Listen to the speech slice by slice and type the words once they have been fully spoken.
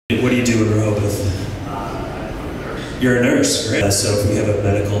What do you do in Rehoboth? You're a nurse, great. So if we have a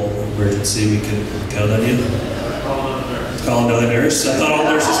medical emergency, we can count on you? Call another nurse? I thought all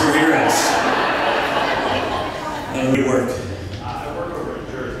nurses were heroes. Where do you work? I work over in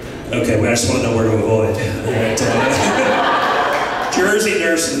Jersey. Okay, well, I just want to know where to avoid. Jersey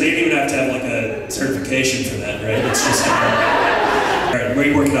nurses, they don't even have to have like a certification for that, right? It's just... All right, where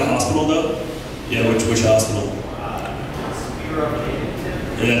you work at a hospital though? Yeah, which hospital?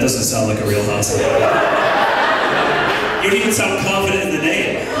 Yeah, that doesn't sound like a real hospital. You don't even sound confident in the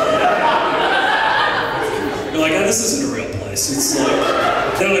name. You're like, oh, this isn't a real place. It's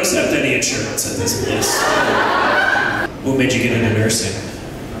like, they don't accept any insurance at this place. What made you get into nursing?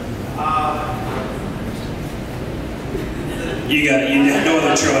 You had no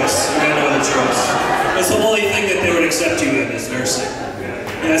other choice. You had no other choice. That's the only thing that they would accept you in is nursing.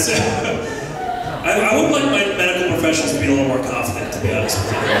 Yes. I would like my medical professionals to be a little more confident, to be honest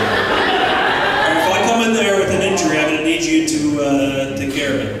with you. If I come in there with an injury, I'm going to need you to take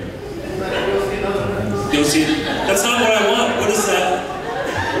care of it. You'll see. That's not what I want. What is that?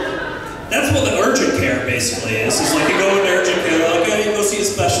 That's what the urgent care basically is. It's like you go into urgent care, like, oh, you go see a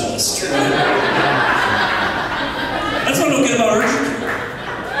specialist. Right?